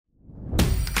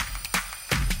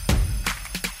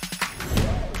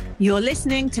You're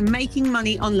listening to Making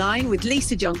Money Online with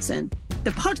Lisa Johnson,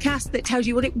 the podcast that tells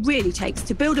you what it really takes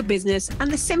to build a business and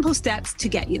the simple steps to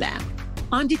get you there.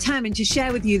 I'm determined to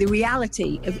share with you the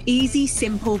reality of easy,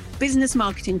 simple business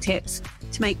marketing tips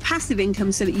to make passive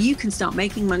income so that you can start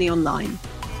making money online.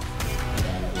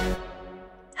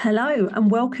 Hello,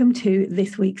 and welcome to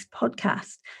this week's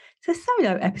podcast. It's a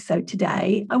solo episode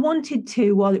today. I wanted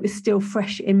to, while it was still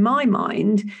fresh in my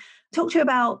mind, talk to you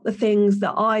about the things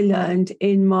that I learned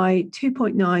in my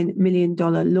 $2.9 million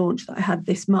launch that I had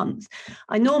this month.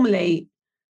 I normally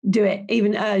do it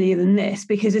even earlier than this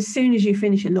because as soon as you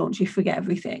finish a launch, you forget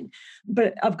everything.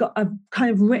 But I've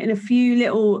kind of written a few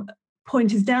little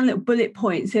pointers down, little bullet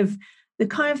points of the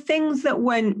kind of things that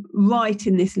went right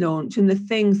in this launch and the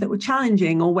things that were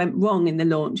challenging or went wrong in the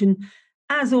launch. And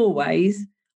as always,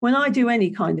 when I do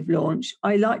any kind of launch,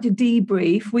 I like to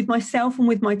debrief with myself and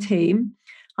with my team.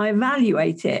 I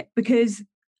evaluate it because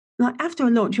after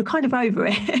a launch, you're kind of over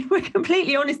it. We're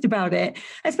completely honest about it,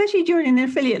 especially during an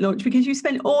affiliate launch, because you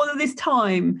spend all of this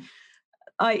time,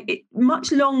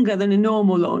 much longer than a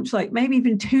normal launch, like maybe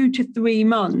even 2 to 3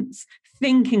 months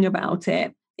thinking about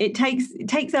it. It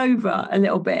takes over a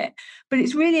little bit, but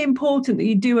it's really important that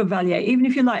you do evaluate, even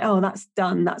if you're like, oh, that's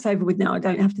done, that's over with now, I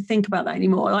don't have to think about that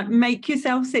anymore. Like, make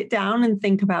yourself sit down and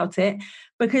think about it,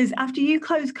 because after you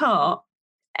close cart,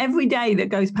 every day that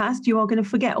goes past, you are going to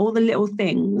forget all the little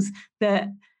things that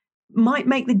might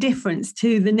make the difference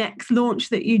to the next launch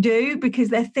that you do, because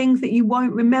they're things that you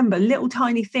won't remember, little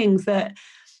tiny things that,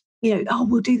 oh,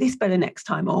 we'll do this better next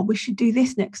time, or we should do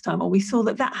this next time, or we saw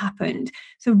that happened.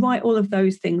 So write all of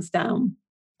those things down.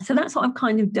 So that's what I've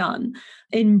kind of done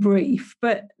in brief.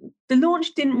 But the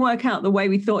launch didn't work out the way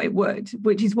we thought it would,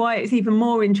 which is why it's even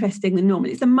more interesting than normal.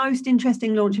 It's the most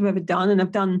interesting launch I've ever done. And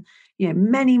I've done,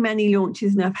 many, many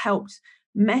launches, and I've helped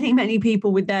many, many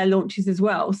people with their launches as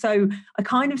well. So I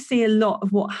kind of see a lot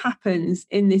of what happens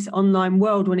in this online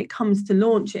world when it comes to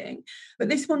launching. But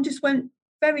this one just went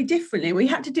very differently. We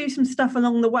had to do some stuff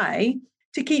along the way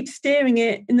to keep steering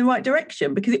it in the right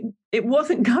direction, because it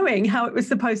wasn't going how it was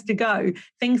supposed to go.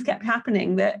 Things kept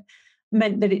happening that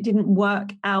meant that it didn't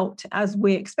work out as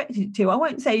we expected it to. I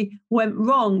won't say went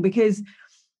wrong, because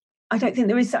I don't think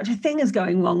there is such a thing as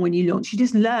going wrong when you launch. You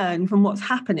just learn from what's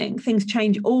happening. Things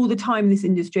change all the time in this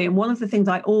industry. And one of the things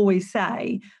I always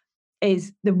say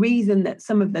is the reason that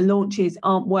some of the launches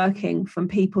aren't working from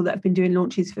people that have been doing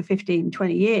launches for 15,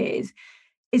 20 years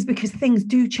is because things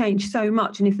do change so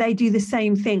much. And if they do the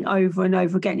same thing over and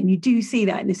over again, and you do see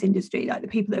that in this industry, like the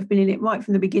people that have been in it right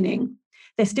from the beginning,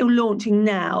 they're still launching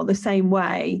now the same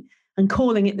way and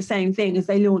calling it the same thing as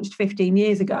they launched 15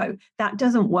 years ago. That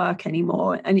doesn't work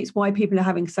anymore. And it's why people are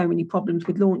having so many problems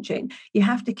with launching. You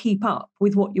have to keep up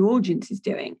with what your audience is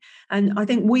doing. And I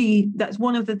think that's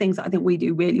one of the things that I think we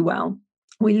do really well.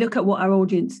 We look at what our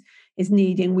audience is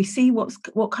needing. We see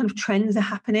what kind of trends are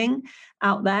happening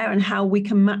out there and how we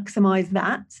can maximize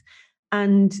that.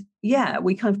 And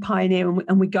we kind of pioneer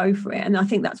and we go for it. And I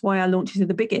think that's why our launches are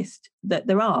the biggest that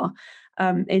there are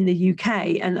in the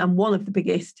UK and one of the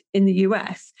biggest in the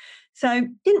US. So it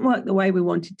didn't work the way we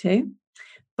wanted to,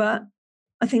 but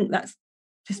I think that's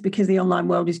just because the online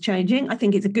world is changing. I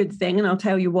think it's a good thing, and I'll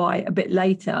tell you why a bit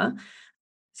later.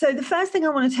 So the first thing I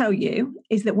want to tell you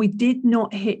is that we did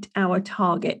not hit our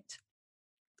target.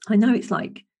 I know it's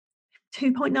like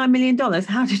 $2.9 million.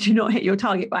 How did you not hit your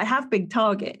target? But I have big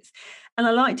targets. And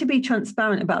I like to be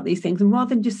transparent about these things. And rather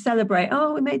than just celebrate,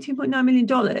 oh, we made $2.9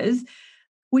 million,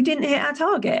 we didn't hit our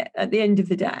target at the end of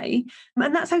the day.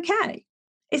 And that's okay.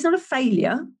 It's not a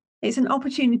failure. It's an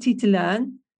opportunity to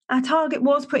learn. Our target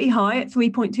was pretty high at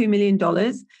 $3.2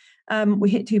 million. We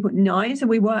hit 2.9, so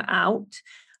we were out.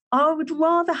 I would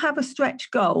rather have a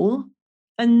stretch goal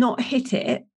and not hit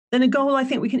it than a goal I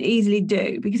think we can easily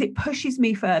do, because it pushes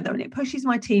me further and it pushes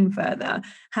my team further,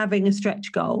 having a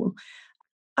stretch goal.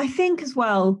 I think as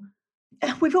well,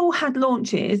 we've all had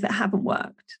launches that haven't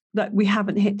worked, that we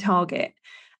haven't hit target.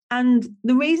 And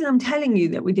the reason I'm telling you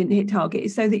that we didn't hit target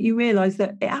is so that you realise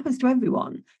that it happens to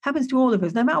everyone, happens to all of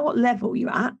us, no matter what level you're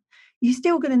at. You're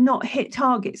still going to not hit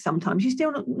targets sometimes. You're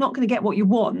still not going to get what you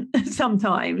want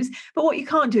sometimes. But what you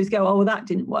can't do is go, oh, well, that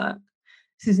didn't work.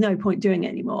 So there's no point doing it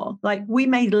anymore. Like, we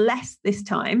made less this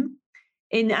time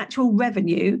in actual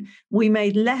revenue. We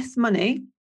made less money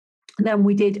than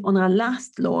we did on our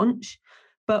last launch,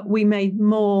 but we made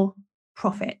more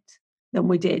profit than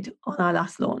we did on our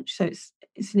last launch. So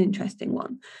it's an interesting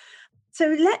one.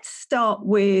 So let's start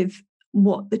with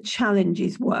what the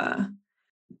challenges were.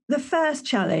 The first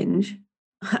challenge,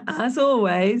 as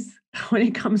always, when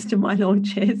it comes to my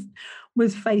launches,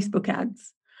 was Facebook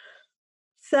ads.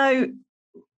 So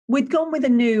we'd gone with a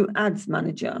new ads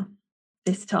manager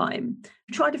this time.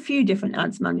 We've tried a few different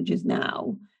ads managers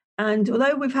now. And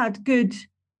although we've had good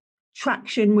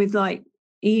traction with like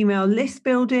email list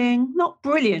building, not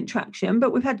brilliant traction,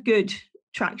 but we've had good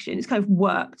traction. It's kind of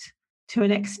worked to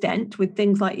an extent with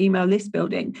things like email list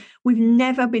building. We've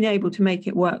never been able to make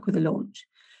it work with a launch.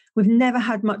 We've never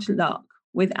had much luck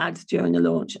with ads during a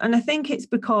launch. And I think it's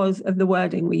because of the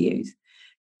wording we use.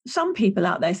 Some people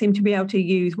out there seem to be able to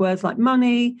use words like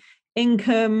money,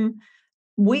 income.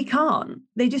 We can't.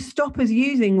 They just stop us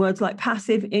using words like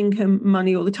passive income,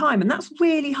 money all the time. And that's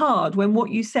really hard when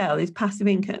what you sell is passive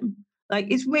income. Like,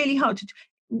 it's really hard to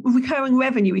recurring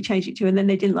revenue, we changed it to, and then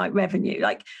they didn't like revenue.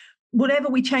 Like, whatever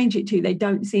we change it to, they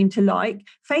don't seem to like.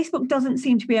 Facebook doesn't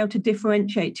seem to be able to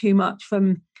differentiate too much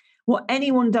from what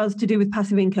anyone does to do with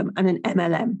passive income and an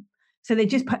MLM. So they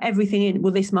just put everything in,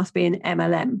 well, this must be an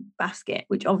MLM basket,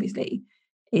 which obviously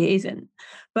it isn't.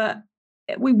 But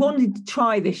we wanted to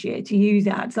try this year to use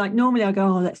ads. Like, normally I go,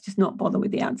 oh, let's just not bother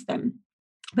with the ads then.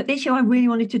 But this year I really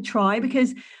wanted to try,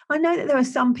 because I know that there are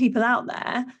some people out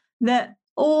there that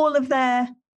all of their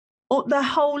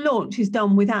whole launch is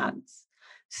done with ads.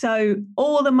 So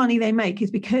all the money they make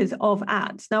is because of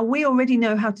ads. Now, we already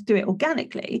know how to do it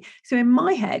organically. So in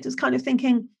my head, I was kind of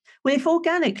thinking, well, if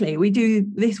organically we do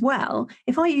this well,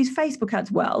 if I use Facebook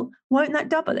ads well, won't that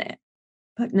double it?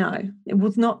 But no, it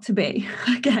was not to be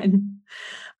again.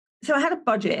 So I had a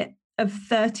budget of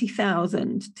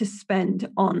 30,000 to spend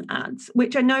on ads,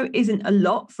 which I know isn't a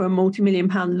lot for a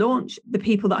multi-million-pound launch. The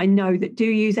people that I know that do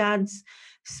use ads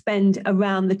spend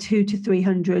around the £200,000 to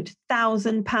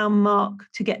 £300,000 mark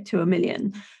to get to $1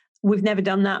 million. We've never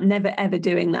done that, never ever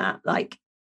doing that. Like,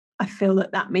 I feel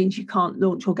that means you can't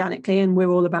launch organically, and we're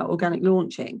all about organic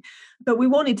launching. But we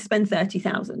wanted to spend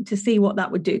 30,000 to see what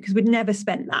that would do, because we'd never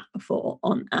spent that before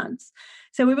on ads.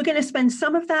 So we were going to spend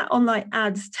some of that on like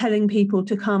ads telling people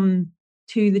to come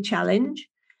to the challenge.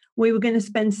 We were going to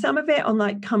spend some of it on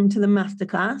like come to the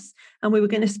masterclass, and we were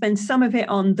going to spend some of it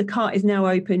on the cart is now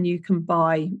open, you can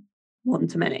buy one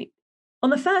to many.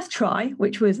 On the first try,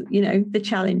 which was, the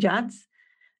challenge ads,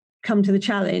 come to the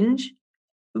challenge,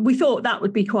 we thought that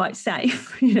would be quite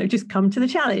safe, just come to the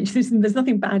challenge. There's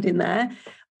nothing bad in there.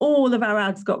 All of our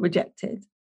ads got rejected.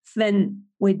 So then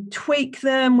we'd tweak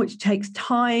them, which takes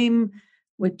time.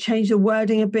 We'd change the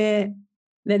wording a bit.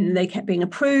 Then they kept being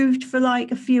approved for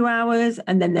like a few hours,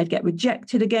 and then they'd get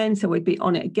rejected again. So we'd be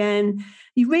on it again.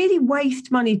 You really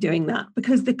waste money doing that,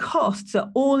 because the costs are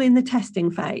all in the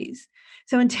testing phase.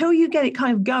 So until you get it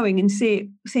kind of going and seeing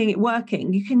it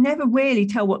working, you can never really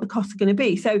tell what the costs are going to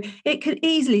be. So it could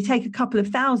easily take a couple of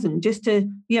thousand just to,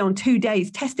 on 2 days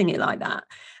testing it like that.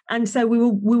 And so we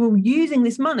were using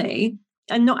this money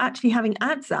and not actually having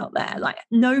ads out there. Like,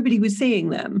 nobody was seeing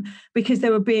them because they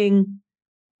were being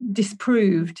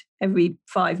disproved every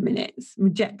 5 minutes,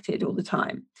 rejected all the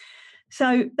time.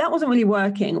 So that wasn't really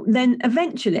working. Then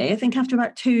eventually, I think after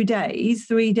about 3 days,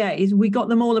 we got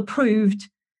them all approved,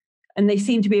 and they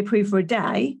seemed to be approved for a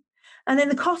day. And then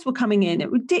the costs were coming in at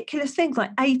ridiculous things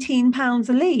like £18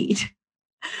 a lead,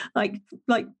 like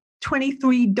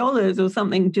 $23 or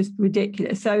something, just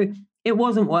ridiculous. So it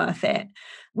wasn't worth it.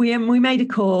 We made a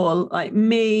call, like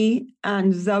me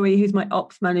and Zoe, who's my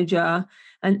ops manager,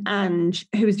 and Ange,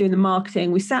 who was doing the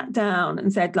marketing. We sat down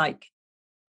and said, like,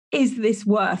 is this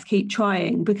worth keep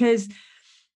trying? Because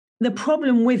the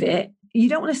problem with it, you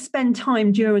don't want to spend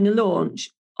time during a launch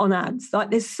on ads.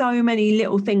 Like, there's so many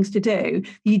little things to do.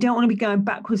 You don't want to be going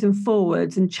backwards and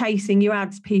forwards and chasing your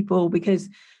ads people, because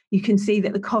you can see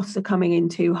that the costs are coming in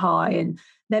too high, and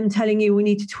them telling you we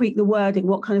need to tweak the wording.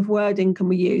 What kind of wording can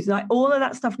we use? Like, all of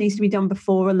that stuff needs to be done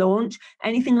before a launch.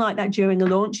 Anything like that during a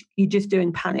launch, you're just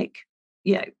doing panic.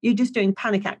 You're just doing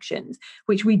panic actions,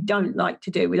 which we don't like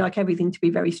to do. We like everything to be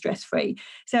very stress-free.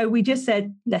 So we just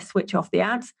said, let's switch off the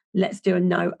ads. Let's do a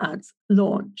no ads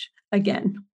launch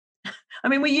again. I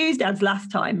mean, we used ads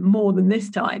last time more than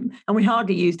this time, and we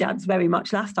hardly used ads very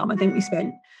much last time. I think we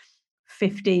spent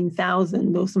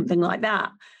 15,000 or something like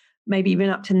that, maybe even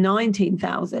up to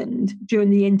 19,000 during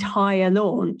the entire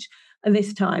launch. And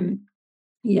this time,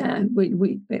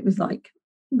 it was like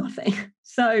nothing.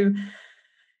 So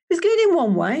it's good in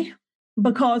one way,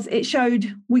 because it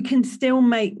showed we can still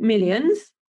make millions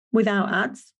without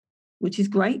ads, which is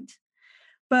great.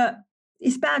 But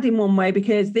it's bad in one way,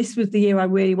 because this was the year I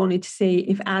really wanted to see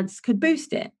if ads could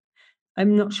boost it.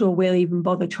 I'm not sure we'll even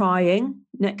bother trying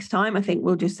next time. I think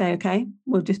we'll just say, okay,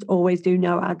 we'll just always do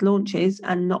no ad launches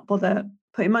and not bother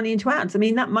putting money into ads. I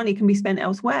mean, that money can be spent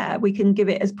elsewhere. We can give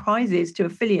it as prizes to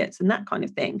affiliates and that kind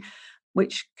of thing,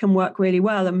 which can work really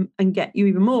well and get you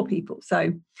even more people.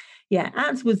 So yeah,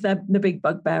 ads was the big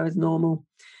bugbear as normal.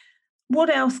 what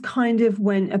else kind of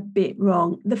went a bit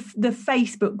wrong? The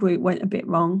Facebook group went a bit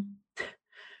wrong.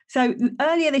 So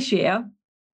earlier this year,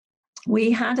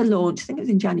 we had a launch, I think it was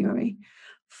in January,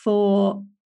 for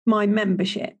my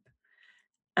membership.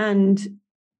 And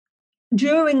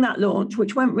during that launch,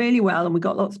 which went really well and we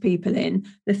got lots of people in,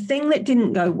 the thing that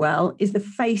didn't go well is the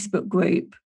Facebook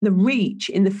group, the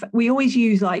reach we always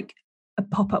use like a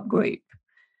pop-up group.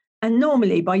 And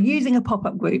normally by using a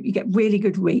pop-up group, you get really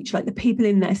good reach, like the people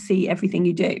in there see everything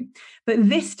you do. But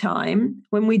this time,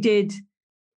 when we did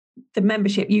the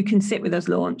membership You Can Sit With Us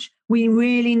launch, we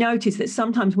really noticed that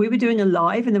sometimes we were doing a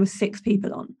live and there were 6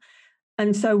 people on.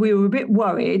 And so we were a bit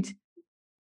worried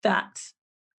that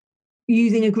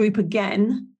using a group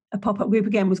again, a pop-up group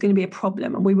again, was going to be a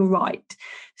problem. And we were right.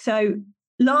 So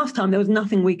last time there was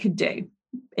nothing we could do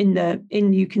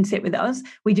in You Can Sit With Us.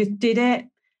 We just did it.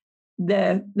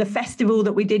 The festival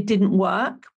that we didn't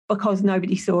work because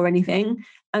nobody saw anything.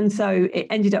 And so it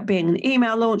ended up being an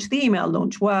email launch. The email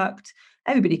launch worked.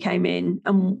 Everybody came in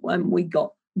and we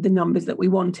got the numbers that we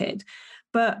wanted.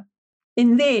 But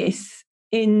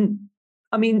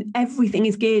everything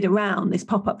is geared around this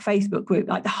pop-up Facebook group.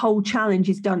 Like the whole challenge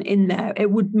is done in there.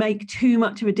 It would make too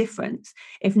much of a difference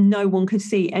if no one could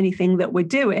see anything that we're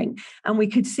doing. And we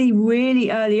could see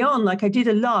really early on, like I did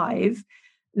a live,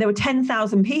 there were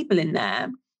 10,000 people in there.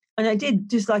 And I did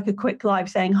just like a quick live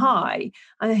saying hi.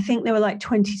 And I think there were like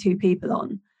 22 people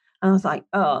on. And I was like,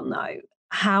 oh no,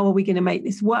 how are we going to make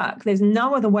this work? There's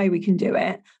no other way we can do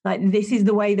it. Like this is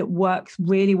the way that works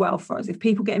really well for us. If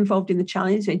people get involved in the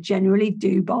challenge, they generally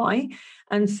do buy.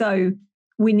 And so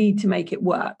we need to make it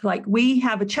work. Like we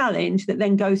have a challenge that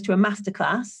then goes to a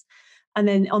masterclass. And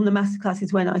then on the masterclass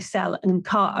is when I sell and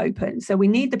cart open. So we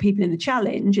need the people in the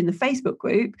challenge in the Facebook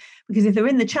group, because if they're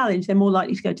in the challenge, they're more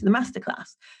likely to go to the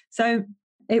masterclass. So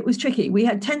it was tricky. We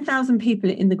had 10,000 people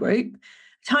in the group.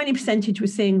 A tiny percentage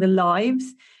was seeing the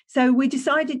lives. So we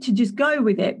decided to just go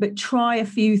with it, but try a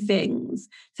few things.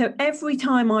 So every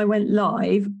time I went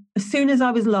live, as soon as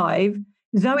I was live,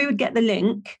 Zoe would get the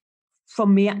link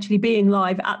from me actually being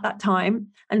live at that time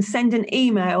and send an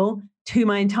email to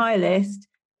my entire list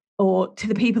or to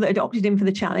the people that had opted in for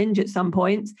the challenge at some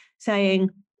point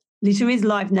saying, Lisa is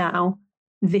live now,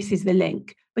 this is the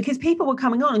link. Because people were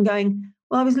coming on and going,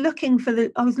 well, I was looking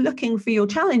for your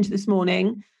challenge this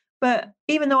morning, but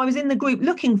even though I was in the group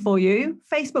looking for you,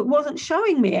 Facebook wasn't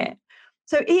showing me it.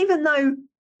 So even though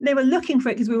they were looking for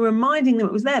it because we were reminding them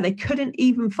it was there, they couldn't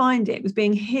even find it. It was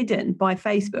being hidden by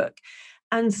Facebook.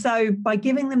 And so by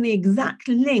giving them the exact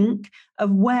link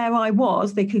of where I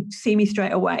was, they could see me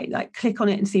straight away, like click on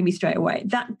it and see me straight away.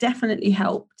 That definitely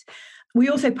helped. We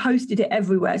also posted it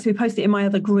everywhere. So we posted it in my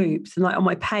other groups and like on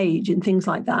my page and things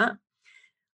like that.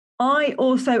 I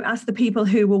also asked the people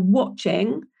who were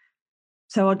watching.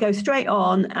 So I'd go straight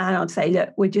on and I'd say, look,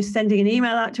 we're just sending an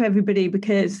email out to everybody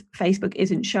because Facebook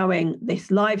isn't showing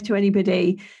this live to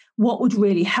anybody. What would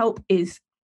really help is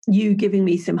you giving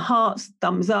me some hearts,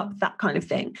 thumbs up, that kind of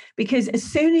thing. Because as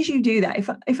soon as you do that,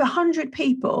 if 100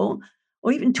 people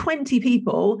or even 20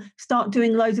 people start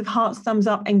doing loads of hearts, thumbs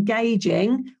up,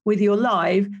 engaging with your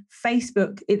live,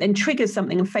 Facebook, it then triggers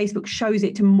something and Facebook shows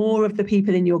it to more of the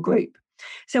people in your group.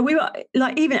 So we were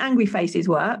like, even angry faces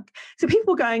work. So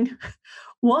people were going,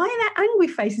 why are there angry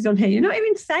faces on here? You're not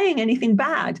even saying anything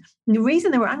bad. And the reason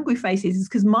there were angry faces is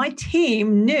because my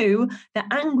team knew that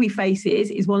angry faces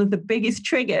is one of the biggest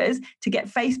triggers to get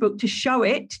Facebook to show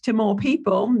it to more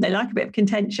people. They like a bit of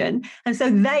contention. And so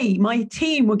my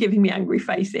team were giving me angry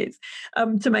faces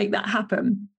to make that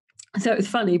happen. So it was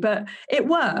funny, but it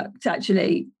worked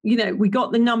actually. You know, we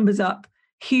got the numbers up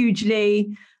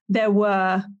hugely. There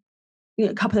were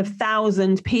a couple of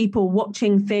thousand people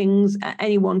watching things at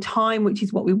any one time, which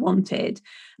is what we wanted.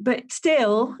 But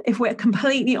still, if we're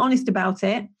completely honest about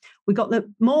it, we got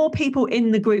more people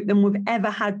in the group than we've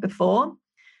ever had before.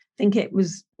 I think it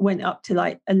went up to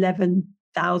like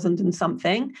 11,000 and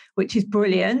something, which is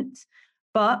brilliant.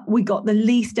 But we got the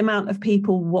least amount of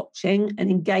people watching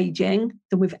and engaging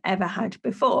than we've ever had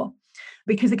before,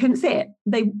 because they couldn't see it.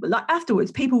 They like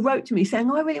afterwards, people wrote to me saying,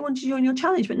 oh, I really wanted to join your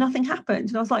challenge, but nothing happened.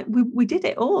 And I was like, we did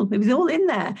it all. It was all in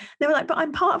there. They were like, but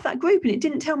I'm part of that group and it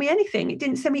didn't tell me anything. It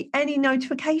didn't send me any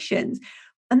notifications.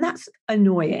 And that's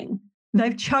annoying.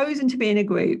 They've chosen to be in a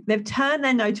group. They've turned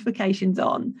their notifications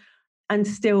on and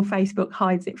still Facebook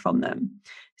hides it from them.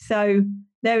 So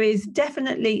there is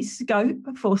definitely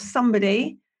scope for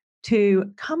somebody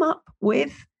to come up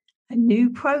with a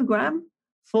new program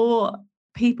for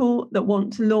people that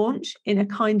want to launch in a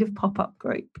kind of pop-up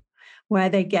group where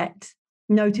they get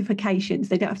notifications.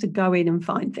 They don't have to go in and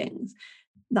find things.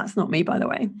 That's not me, by the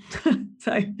way.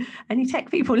 So any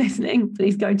tech people listening,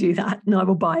 please go do that and I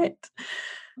will buy it.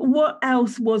 What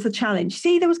else was a challenge?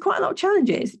 See, there was quite a lot of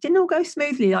challenges. It didn't all go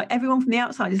smoothly. Like everyone from the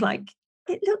outside is like,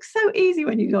 it looks so easy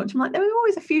when you launch. I'm like, there are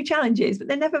always a few challenges, but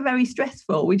they're never very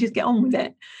stressful. We just get on with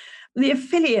it. The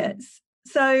affiliates.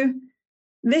 So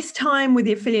this time with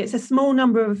the affiliates, a small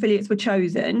number of affiliates were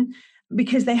chosen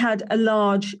because they had a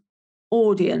large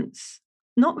audience.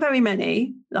 Not very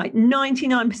many, like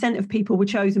 99% of people were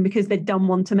chosen because they'd done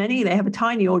one-to-many. They have a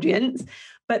tiny audience,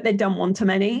 but they'd done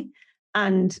one-to-many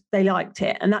and they liked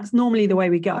it. And that's normally the way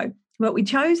we go. But we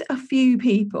chose a few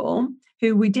people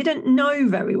who we didn't know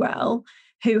very well,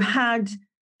 who had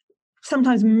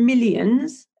sometimes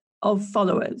millions of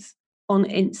followers on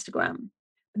Instagram.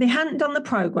 They hadn't done the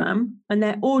program and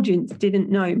their audience didn't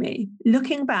know me.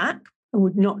 Looking back, I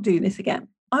would not do this again.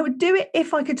 I would do it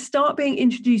if I could start being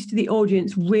introduced to the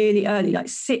audience really early, like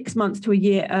 6 months to a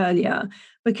year earlier,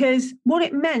 because what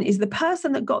it meant is the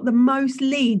person that got the most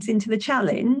leads into the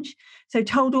challenge, so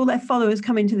told all their followers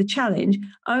come into the challenge,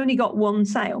 only got one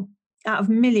sale out of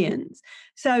millions.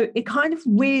 So it kind of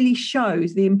really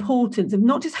shows the importance of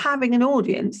not just having an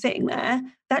audience sitting there.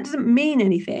 That doesn't mean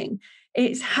anything.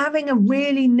 It's having a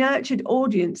really nurtured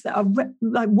audience that are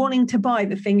like wanting to buy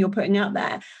the thing you're putting out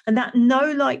there. And that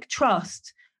know, like,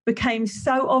 trust became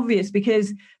so obvious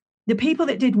because the people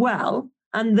that did well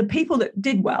and the people that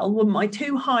did well were my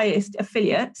two highest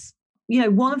affiliates. You know,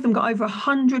 one of them got over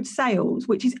 100 sales,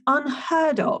 which is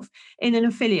unheard of in an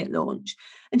affiliate launch.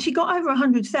 And she got over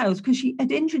 100 sales because she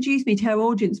had introduced me to her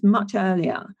audience much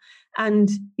earlier. And,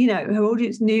 you know, her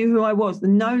audience knew who I was. The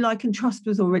know, like, and trust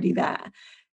was already there.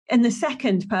 And the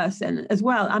second person as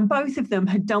well. And both of them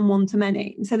had done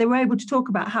one-to-many. And so they were able to talk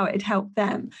about how it had helped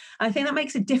them. And I think that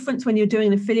makes a difference when you're doing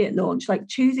an affiliate launch, like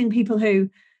choosing people who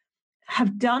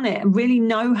have done it and really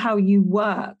know how you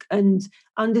work and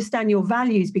understand your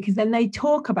values, because then they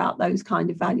talk about those kind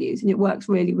of values and it works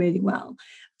really, really well.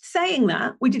 Saying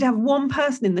that, we did have one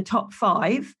person in the top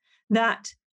 5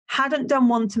 that hadn't done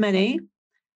one-to-many,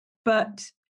 but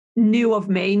knew of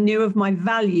me, knew of my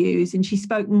values, and she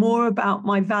spoke more about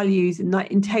my values and like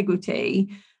integrity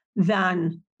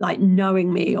than like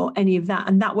knowing me or any of that.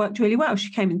 And that worked really well.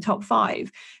 She came in top 5.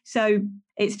 So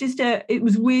it's just it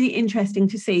was really interesting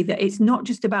to see that it's not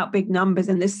just about big numbers.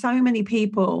 And there's so many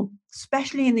people,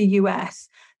 especially in the US,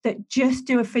 that just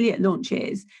do affiliate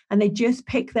launches and they just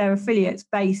pick their affiliates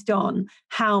based on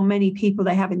how many people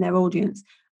they have in their audience.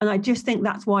 And I just think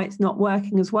that's why it's not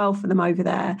working as well for them over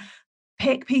there.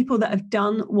 Pick people that have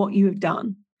done what you have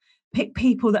done. Pick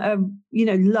people that have, you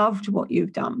know, loved what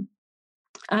you've done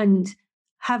and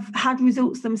have had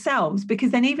results themselves,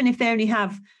 because then even if they only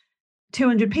have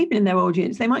 200 people in their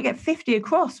audience, they might get 50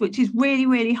 across, which is really,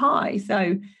 really high.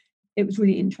 So it was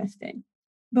really interesting.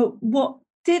 But what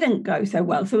didn't go so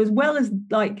well, so as well as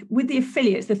like with the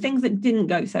affiliates, the things that didn't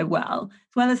go so well,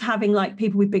 as well as having like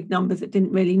people with big numbers that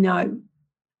didn't really know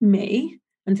me,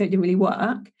 and so it didn't really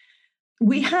work,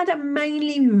 we had a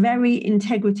mainly very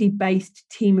integrity-based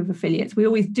team of affiliates. We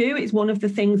always do. It's one of the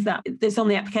things that's on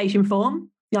the application form.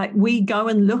 Like we go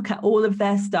and look at all of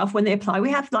their stuff when they apply. We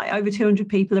have like over 200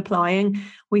 people applying.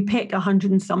 We pick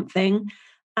 100 and something.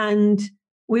 And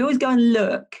we always go and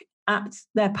look at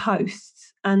their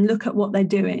posts and look at what they're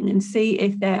doing and see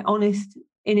if they're honest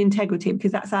in integrity,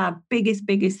 because that's our biggest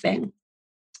thing.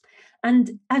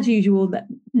 And as usual, that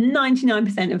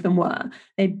 99% of them were.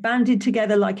 They banded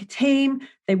together like a team.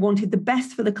 They wanted the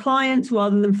best for the clients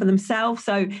rather than for themselves.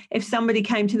 So if somebody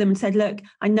came to them and said, look,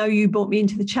 I know you brought me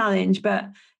into the challenge, but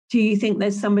do you think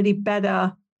there's somebody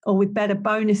better or with better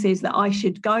bonuses that I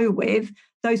should go with?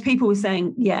 Those people were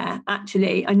saying, yeah,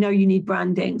 actually, I know you need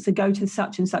branding, so go to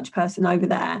such and such person over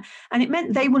there. And it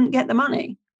meant they wouldn't get the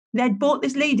money. They'd bought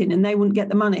this lead in and they wouldn't get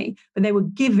the money, but they were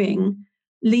giving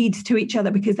leads to each other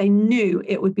because they knew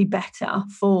it would be better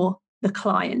for the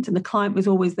client, and the client was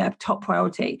always their top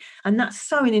priority. And that's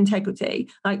so in integrity.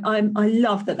 Like I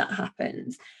love that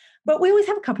happens. But we always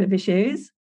have a couple of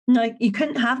issues. Like you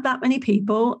couldn't have that many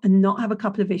people and not have a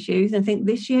couple of issues. And I think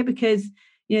this year, because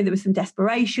you know there was some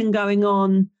desperation going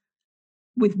on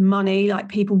with money, like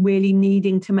people really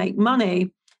needing to make money,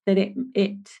 that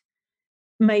it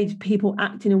made people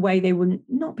act in a way they wouldn't.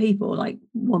 Not people, like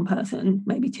one person,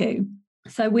 maybe two.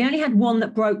 So we only had one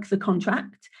that broke the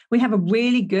contract. We have a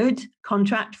really good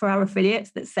contract for our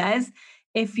affiliates that says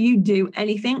if you do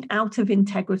anything out of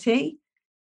integrity,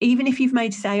 even if you've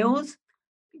made sales,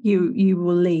 you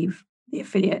will leave the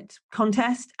affiliate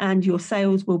contest and your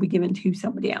sales will be given to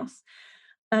somebody else.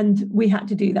 And we had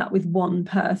to do that with one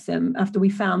person after we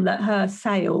found that her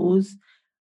sales,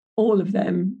 all of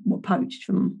them were poached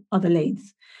from other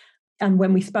leads. And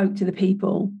when we spoke to the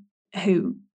people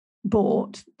who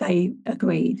bought, they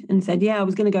agreed and said, yeah, I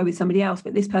was going to go with somebody else,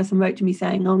 but this person wrote to me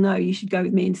saying, oh no, you should go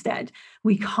with me instead.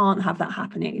 We can't have that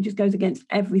happening. It just goes against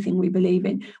everything we believe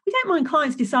in. We don't mind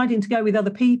clients deciding to go with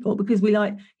other people because we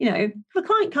like, if a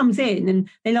client comes in and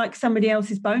they like somebody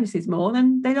else's bonuses more,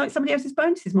 then they like somebody else's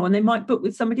bonuses more and they might book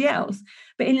with somebody else.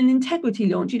 But in an integrity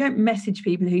launch, you don't message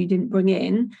people who you didn't bring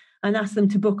in and ask them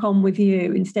to book on with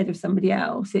you instead of somebody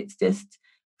else. It's just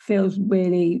feels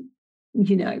really,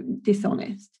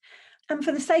 dishonest. And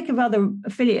for the sake of other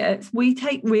affiliates, we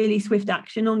take really swift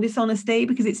action on dishonesty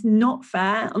because it's not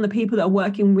fair on the people that are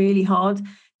working really hard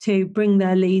to bring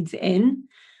their leads in.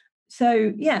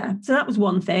 So that was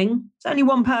one thing. It's only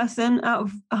one person out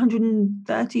of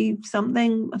 130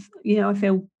 something. I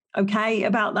feel okay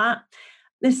about that.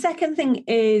 The second thing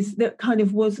is that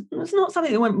it's not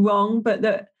something that went wrong, but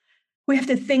that we have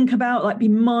to think about, like be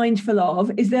mindful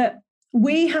of, is that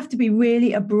we have to be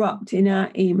really abrupt in our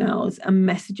emails and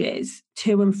messages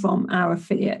to and from our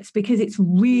affiliates because it's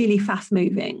really fast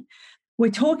moving. We're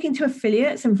talking to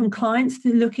affiliates and from clients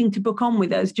to looking to book on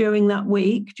with us during that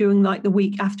week, during like the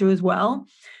week after as well.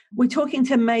 We're talking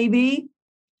to maybe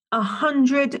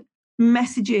 100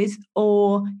 messages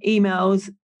or emails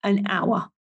an hour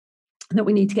that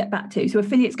we need to get back to. So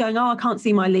affiliates going, oh, I can't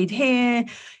see my lead here.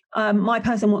 My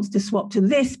person wants to swap to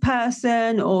this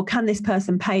person, or can this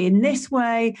person pay in this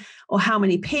way? Or how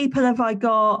many people have I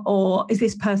got? Or is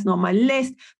this person on my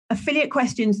list? Affiliate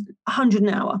questions, 100 an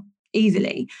hour,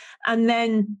 easily. And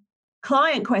then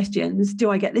client questions, do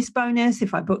I get this bonus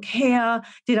if I book here?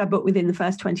 Did I book within the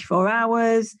first 24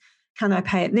 hours? Can I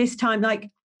pay at this time? Like,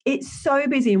 it's so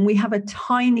busy and we have a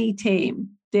tiny team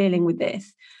dealing with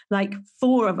this. Like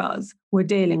 4 of us were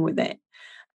dealing with it.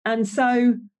 And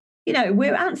so,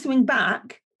 we're answering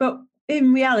back, but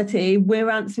in reality, we're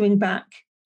answering back.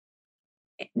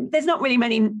 There's not really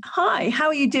many, hi, how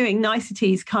are you doing?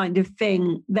 Niceties kind of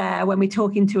thing there when we're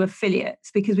talking to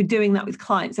affiliates, because we're doing that with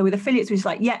clients. So with affiliates, we're just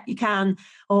like, yeah, you can,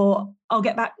 or I'll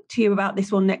get back to you about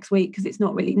this one next week because it's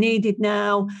not really needed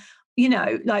now.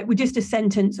 Like we're just a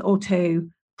sentence or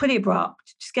two, pretty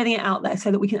abrupt, just getting it out there so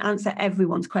that we can answer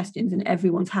everyone's questions and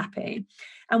everyone's happy.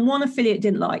 And one affiliate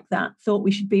didn't like that, thought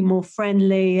we should be more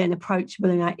friendly and approachable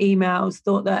in our emails,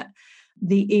 thought that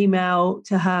the email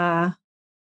to her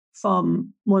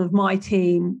from one of my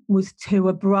team was too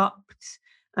abrupt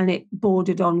and it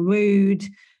bordered on rude.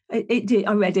 It did.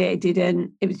 I read it. It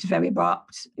didn't. It was just very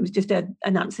abrupt. It was just an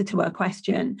answer to her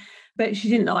question. But she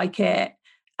didn't like it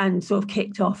and sort of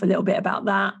kicked off a little bit about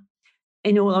that.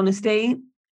 In all honesty,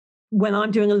 when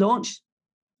I'm doing a launch,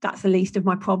 that's the least of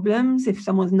my problems. If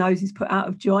someone's nose is put out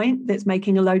of joint, that's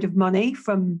making a load of money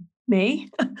from me,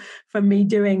 from me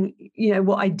doing,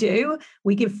 what I do,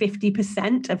 we give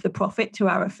 50% of the profit to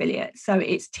our affiliates. So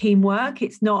it's teamwork.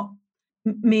 It's not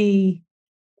me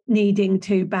needing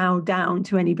to bow down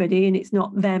to anybody and it's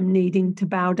not them needing to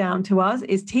bow down to us.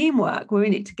 It's teamwork. We're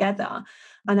in it together.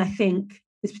 And I think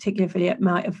this particular affiliate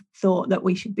might have thought that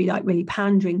we should be like really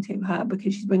pandering to her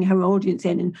because she's bringing her audience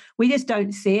in. And we just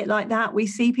don't see it like that. We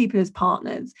see people as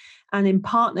partners. And in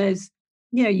partners,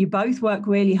 you both work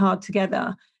really hard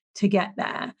together to get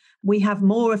there. We have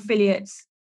more affiliates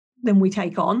than we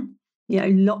take on.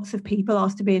 Lots of people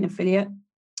asked to be an affiliate.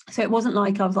 So it wasn't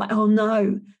like I was like, oh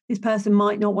no, this person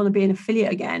might not want to be an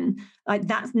affiliate again. Like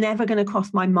that's never going to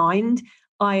cross my mind.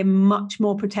 I am much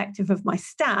more protective of my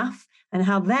staff and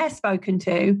how they're spoken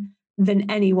to than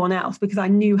anyone else because I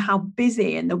knew how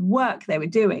busy and the work they were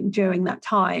doing during that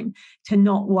time to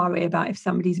not worry about if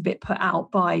somebody's a bit put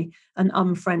out by an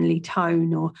unfriendly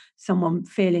tone or someone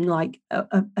feeling like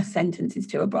a sentence is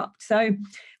too abrupt. So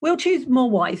we'll choose more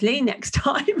wisely next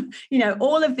time.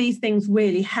 All of these things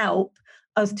really help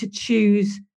us to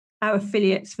choose our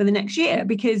affiliates for the next year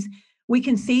because we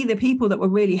can see the people that were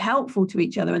really helpful to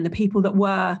each other and the people that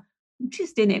were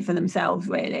just in it for themselves,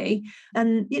 really.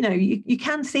 And, you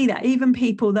can see that even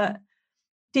people that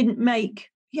didn't make,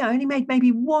 only made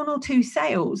maybe 1 or 2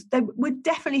 sales, they would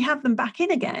definitely have them back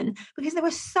in again because they were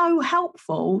so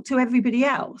helpful to everybody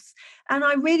else. And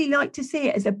I really like to see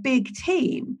it as a big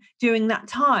team during that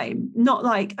time, not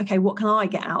like, okay, what can I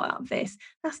get out of this?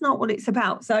 That's not what it's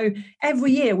about. So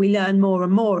every year we learn more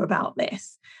and more about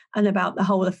this and about the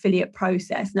whole affiliate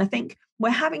process. And I think we're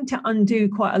having to undo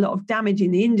quite a lot of damage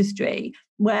in the industry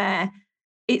where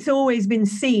it's always been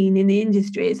seen in the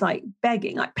industry as like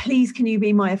begging, like, please, can you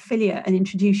be my affiliate and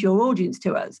introduce your audience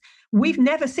to us? We've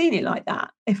never seen it like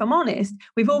that. If I'm honest,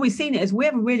 we've always seen it as we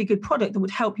have a really good product that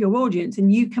would help your audience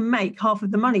and you can make half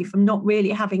of the money from not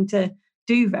really having to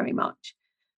do very much.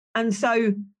 And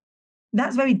so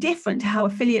that's very different to how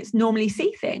affiliates normally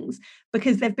see things,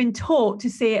 because they've been taught to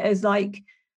see it as like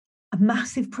a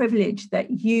massive privilege that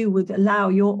you would allow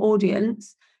your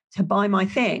audience to buy my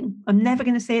thing. I'm never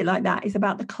going to see it like that. It's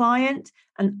about the client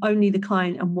and only the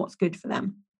client and what's good for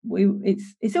them.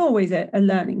 It's always a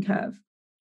learning curve.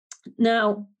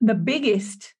 Now, the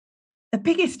biggest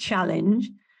challenge,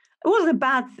 it wasn't a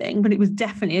bad thing, but it was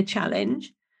definitely a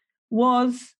challenge,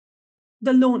 was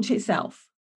the launch itself.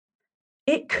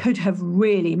 It could have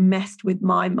really messed with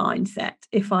my mindset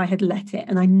if I had let it,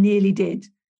 and I nearly did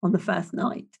on the first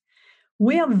night.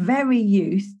 We are very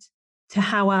used to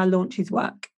how our launches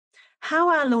work. How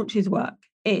our launches work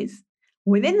is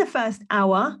within the first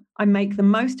hour, I make the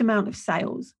most amount of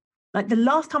sales. Like the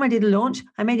last time I did a launch,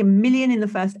 I made $1 million in the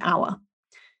first hour.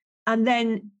 And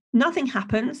then nothing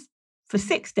happens for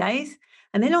 6 days.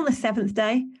 And then on the 7th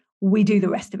day, we do the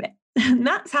rest of it. And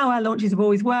that's how our launches have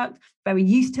always worked. Very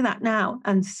used to that now.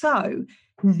 And so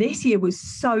this year was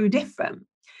so different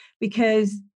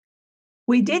because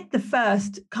we did the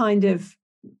first kind of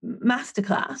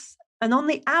masterclass, and on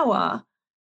the hour,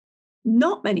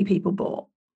 not many people bought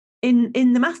in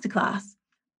the masterclass.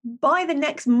 By the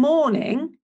next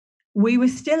morning, we were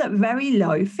still at very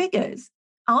low figures.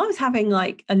 I was having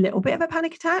like a little bit of a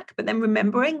panic attack, but then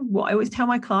remembering what I always tell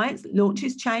my clients,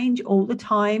 launches change all the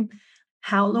time.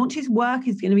 How launches work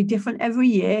is going to be different every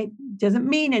year. Doesn't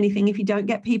mean anything if you don't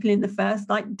get people in the first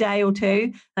like day or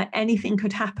two, like anything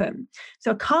could happen. So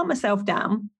I calmed myself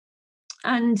down,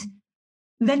 and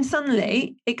then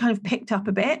suddenly it kind of picked up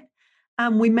a bit,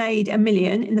 and we made $1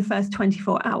 million in the first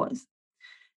 24 hours.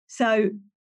 So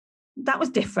that was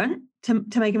different to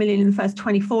make $1 million in the first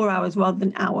 24 hours rather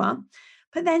than hour.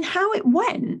 But then how it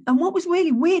went, and what was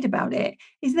really weird about it,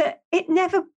 is that it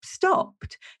never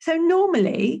stopped. So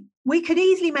normally we could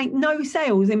easily make no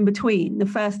sales in between the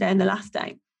first day and the last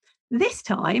day. This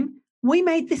time we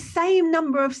made the same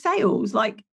number of sales,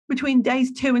 like between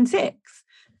days 2 and 6.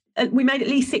 We made at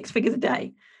least 6 figures a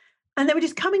day. And they were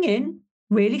just coming in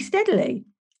really steadily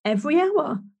every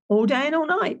hour, all day and all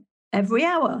night, every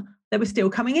hour. They were still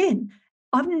coming in.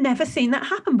 I've never seen that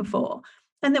happen before.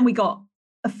 And then we got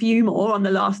a few more on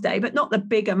the last day, but not the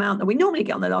big amount that we normally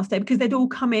get on the last day, because they'd all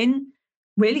come in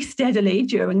really steadily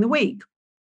during the week.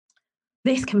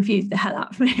 This confused the hell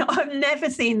out of me. I've never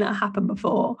seen that happen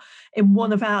before in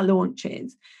one of our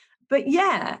launches. But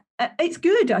yeah, it's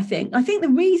good, I think. I think the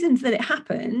reasons that it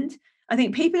happened, I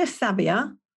think people are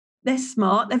savvier, they're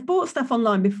smart, they've bought stuff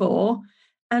online before.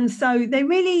 And so they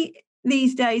really,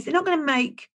 these days, they're not going to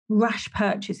make rash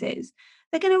purchases.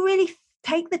 They're going to really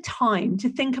take the time to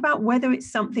think about whether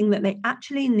it's something that they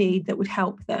actually need that would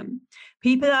help them.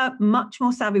 People are much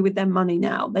more savvy with their money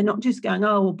now. They're not just going,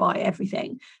 oh, we'll buy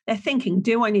everything. They're thinking,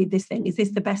 do I need this thing? Is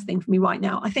this the best thing for me right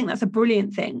now? I think that's a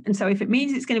brilliant thing. And so if it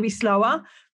means it's going to be slower,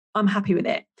 I'm happy with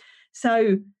it.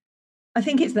 So I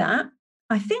think it's that.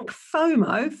 I think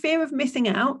FOMO, fear of missing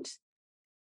out,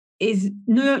 is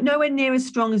nowhere near as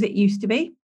strong as it used to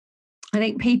be. I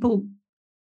think people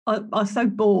are so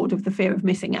bored of the fear of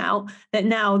missing out that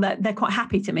now that they're quite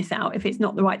happy to miss out if it's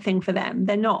not the right thing for them.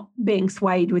 They're not being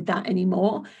swayed with that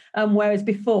anymore. Whereas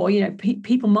before,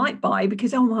 people might buy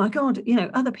because, oh my God,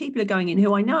 other people are going in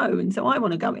who I know, and so I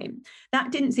want to go in.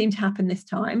 That didn't seem to happen this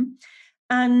time.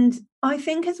 And I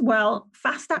think as well,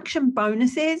 fast action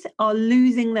bonuses are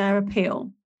losing their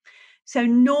appeal. So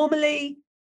normally,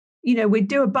 we'd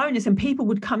do a bonus and people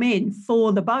would come in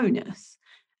for the bonus.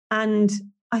 And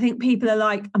I think people are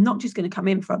like, I'm not just going to come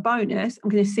in for a bonus. I'm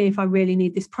going to see if I really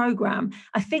need this program.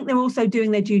 I think they're also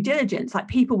doing their due diligence. Like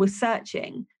people were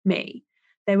searching me.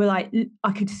 They were like,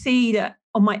 I could see that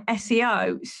on my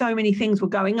SEO, so many things were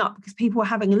going up because people were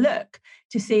having a look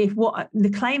to see if what the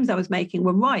claims I was making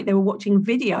were right. They were watching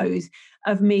videos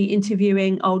of me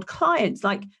interviewing old clients,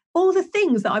 like all the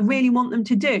things that I really want them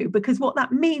to do, because what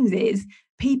that means is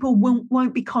people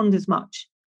won't be conned as much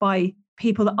by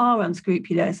people that are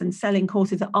unscrupulous and selling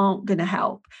courses that aren't going to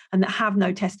help and that have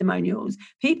no testimonials.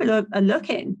 People are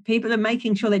looking, people are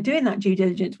making sure they're doing that due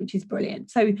diligence, which is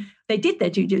brilliant. So they did their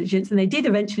due diligence and they did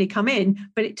eventually come in,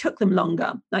 but it took them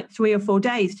longer, like 3 or 4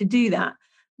 days to do that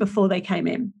before they came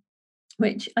in,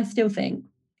 which I still think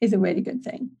is a really good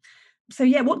thing. So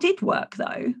yeah, what did work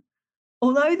though?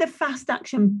 Although the fast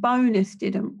action bonus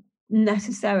didn't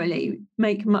necessarily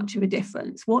make much of a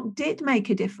difference, what did make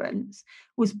a difference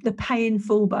was the pay in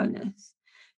full bonus.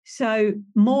 So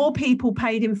more people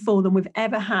paid in full than we've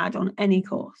ever had on any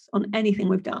course, on anything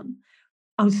we've done.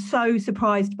 I was so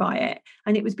surprised by it.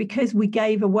 And it was because we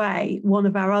gave away one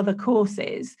of our other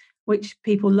courses, which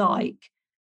people like,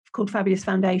 called Fabulous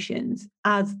Foundations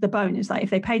as the bonus. Like if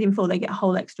they paid in full, they get a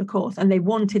whole extra course, and they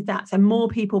wanted that. So more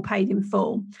people paid in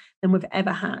full than we've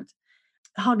ever had.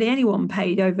 Hardly anyone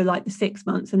paid over like the 6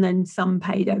 months, and then some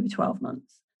paid over 12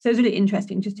 months. So it was really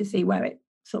interesting just to see where it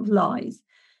sort of lies.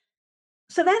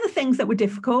 So they're the things that were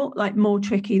difficult, like more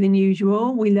tricky than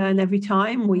usual. We learn every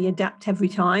time, we adapt every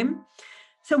time.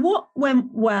 So what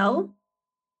went well?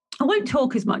 I won't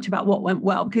talk as much about what went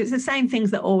well because it's the same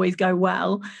things that always go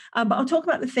well. But I'll talk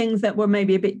about the things that were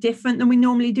maybe a bit different than we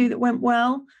normally do that went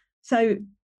well. So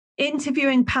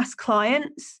interviewing past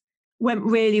clients went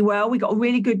really well. We got a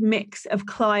really good mix of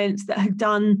clients that had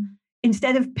done,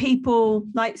 instead of people,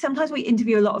 like sometimes we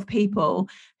interview a lot of people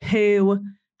who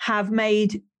have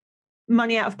made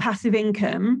money out of passive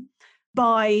income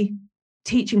by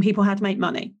teaching people how to make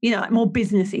money, like more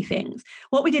businessy things.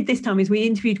 What we did this time is we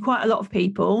interviewed quite a lot of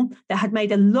people that had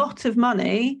made a lot of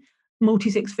money,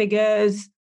 multi-six figures,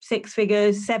 6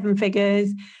 figures, 7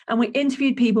 figures. And we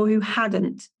interviewed people who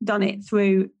hadn't done it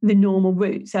through the normal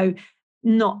route. So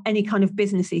not any kind of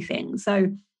businessy thing.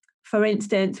 So for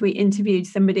instance, we interviewed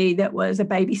somebody that was a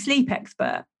baby sleep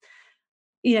expert,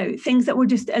 things that were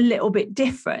just a little bit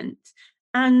different.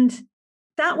 And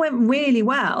that went really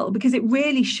well because it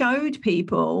really showed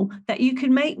people that you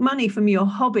can make money from your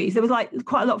hobbies. There was like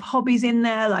quite a lot of hobbies in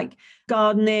there, like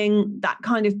gardening, that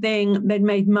kind of thing they'd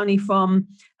made money from.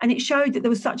 And it showed that there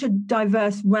was such a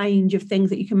diverse range of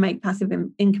things that you can make passive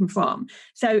income from.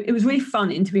 So it was really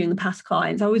fun interviewing the past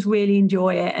clients. I always really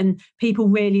enjoy it and people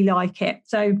really like it.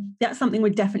 So that's something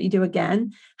we'd definitely do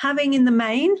again. Having in the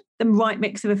main, the right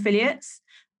mix of affiliates.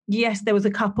 Yes, there was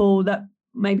a couple that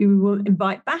maybe we won't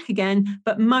invite back again,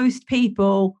 but most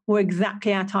people were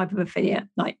exactly our type of affiliate,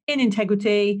 like in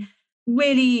integrity,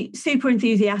 really super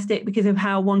enthusiastic because of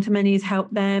how One-to-Many has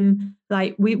helped them.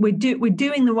 Like we're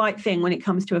doing the right thing when it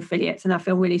comes to affiliates. And I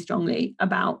feel really strongly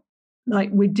about like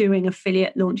we're doing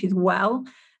affiliate launches well,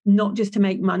 not just to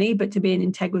make money, but to be in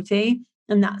integrity.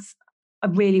 And I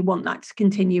really want that to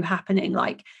continue happening.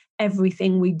 Like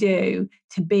everything we do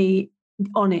to be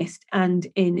honest and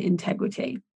in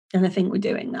integrity. And I think we're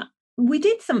doing that. We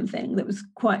did something that was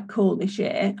quite cool this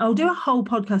year. I'll do a whole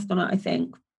podcast on it, I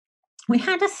think. We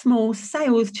had a small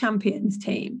sales champions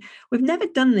team. We've never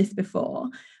done this before,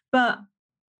 but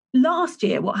last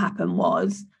year what happened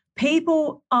was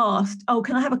people asked, oh,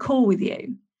 can I have a call with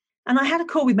you? And I had a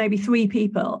call with maybe 3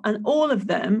 people, and all of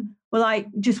them were like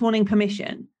just wanting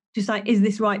permission. Just like, is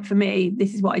this right for me?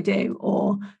 This is what I do.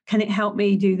 Or can it help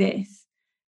me do this?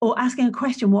 Or asking a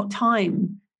question, what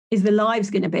time is the lives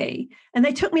going to be? And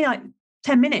they took me like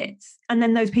 10 minutes and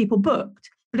then those people booked,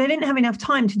 but I didn't have enough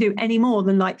time to do any more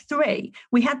than like 3.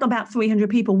 We had about 300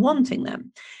 people wanting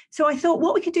them. So I thought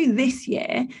what we could do this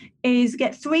year is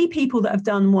get 3 people that have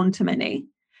done One-to-Many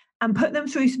and put them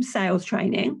through some sales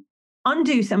training,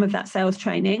 undo some of that sales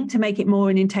training to make it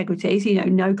more in integrity. So,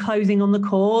 no closing on the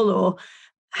call or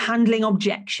handling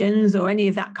objections or any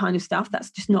of that kind of stuff.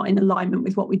 That's just not in alignment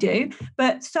with what we do.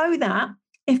 But so that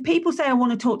if people say, I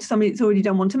want to talk to somebody that's already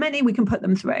done One-to-Many, we can put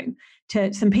them through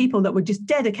to some people that were just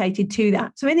dedicated to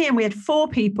that. So in the end, we had 4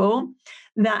 people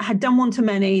that had done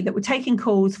One-to-Many that were taking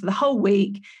calls for the whole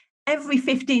week. Every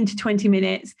 15 to 20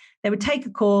 minutes, they would take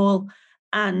a call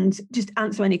and just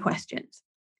answer any questions.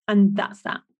 And that's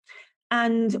that.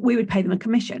 And we would pay them a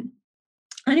commission.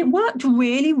 And it worked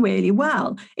really, really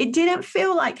well. It didn't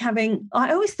feel like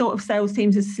I always thought of sales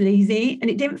teams as sleazy, and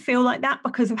it didn't feel like that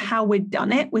because of how we'd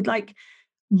done it. We'd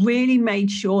really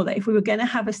made sure that if we were going to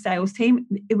have a sales team,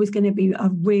 it was going to be a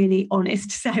really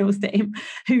honest sales team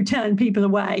who turned people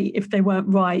away if they weren't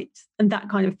right and that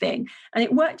kind of thing. And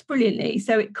it worked brilliantly.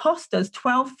 So it cost us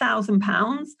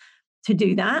 £12,000 to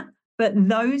do that. But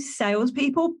those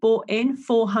salespeople brought in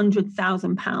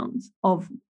 £400,000 of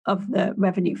the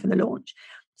revenue for the launch.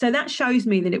 So that shows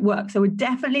me that it works. So we'll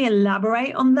definitely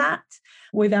elaborate on that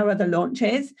with our other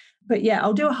launches. But yeah,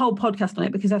 I'll do a whole podcast on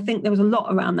it because I think there was a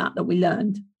lot around that we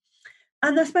learned.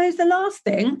 And I suppose the last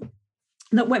thing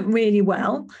that went really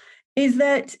well is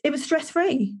that it was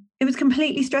stress-free. It was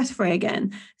completely stress-free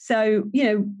again. So,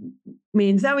 me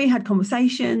and Zoe had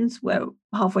conversations. We're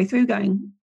halfway through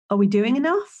going, are we doing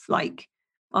enough? Like,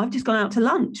 I've just gone out to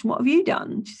lunch. What have you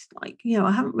done? Just like,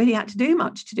 I haven't really had to do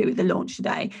much to do with the launch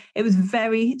today. It was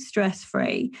very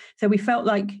stress-free. So we felt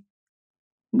like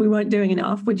we weren't doing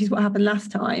enough, which is what happened last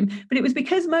time. But it was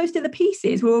because most of the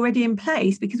pieces were already in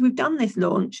place because we've done this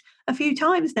launch a few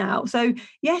times now. So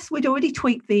yes, we'd already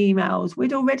tweaked the emails.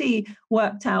 We'd already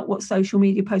worked out what social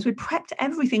media posts. We'd prepped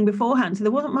everything beforehand. So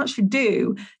there wasn't much to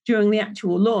do during the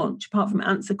actual launch, apart from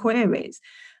answer queries.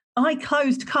 I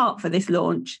closed cart for this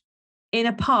launch in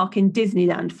a park in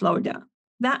Disneyland, Florida.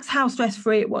 That's how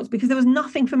stress-free it was, because there was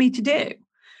nothing for me to do.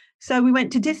 So we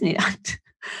went to Disneyland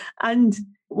and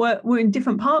we're in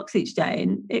different parks each day.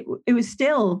 And it was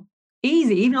still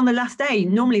easy, even on the last day.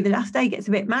 Normally the last day gets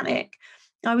a bit manic.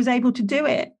 I was able to do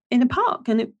it in a park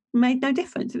and it made no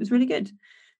difference. It was really good.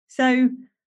 So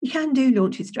you can do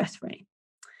launches stress-free.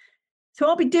 So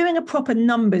I'll be doing a proper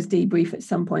numbers debrief at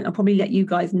some point. I'll probably let you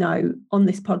guys know on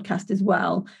this podcast as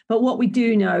well. But what we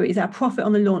do know is our profit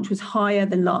on the launch was higher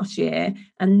than last year,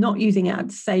 and not using it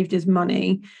had saved us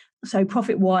money. So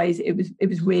profit-wise, it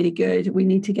was really good. We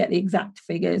need to get the exact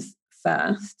figures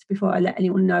first before I let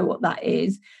anyone know what that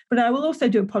is. But I will also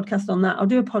do a podcast on that. I'll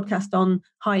do a podcast on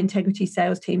high integrity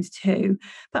sales teams too.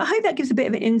 But I hope that gives a bit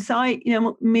of an insight. You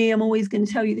know, I'm always going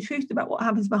to tell you the truth about what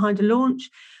happens behind a launch.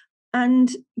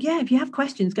 And yeah, if you have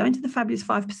questions, go into the Fabulous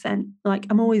 5%. Like,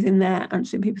 I'm always in there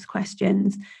answering people's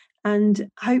questions.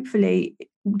 And hopefully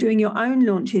doing your own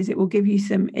launches, it will give you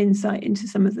some insight into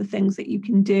some of the things that you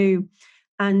can do,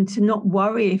 and to not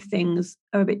worry if things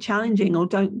are a bit challenging or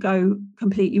don't go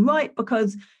completely right,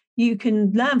 because you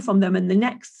can learn from them, and the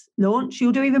next launch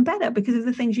you'll do even better because of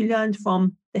the things you learned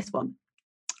from this one.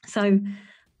 So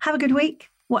have a good week,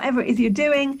 whatever it is you're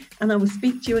doing, and I will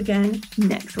speak to you again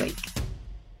next week.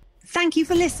 Thank you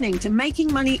for listening to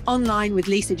Making Money Online with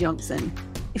Lisa Johnson.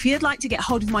 If you'd like to get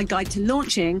hold of my guide to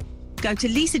launching, go to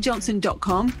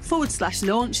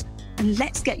lisajohnson.com/launch and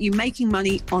let's get you making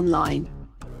money online.